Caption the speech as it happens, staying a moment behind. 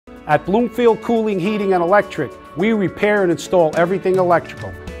At Bloomfield Cooling, Heating and Electric, we repair and install everything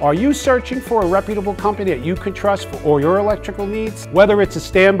electrical. Are you searching for a reputable company that you can trust for all your electrical needs? Whether it's a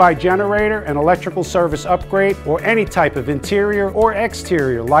standby generator, an electrical service upgrade, or any type of interior or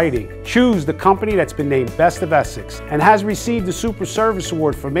exterior lighting, choose the company that's been named Best of Essex and has received the Super Service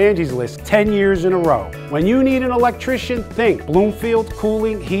Award from Angie's List 10 years in a row. When you need an electrician, think Bloomfield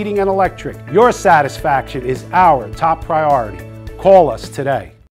Cooling, Heating and Electric. Your satisfaction is our top priority. Call us today.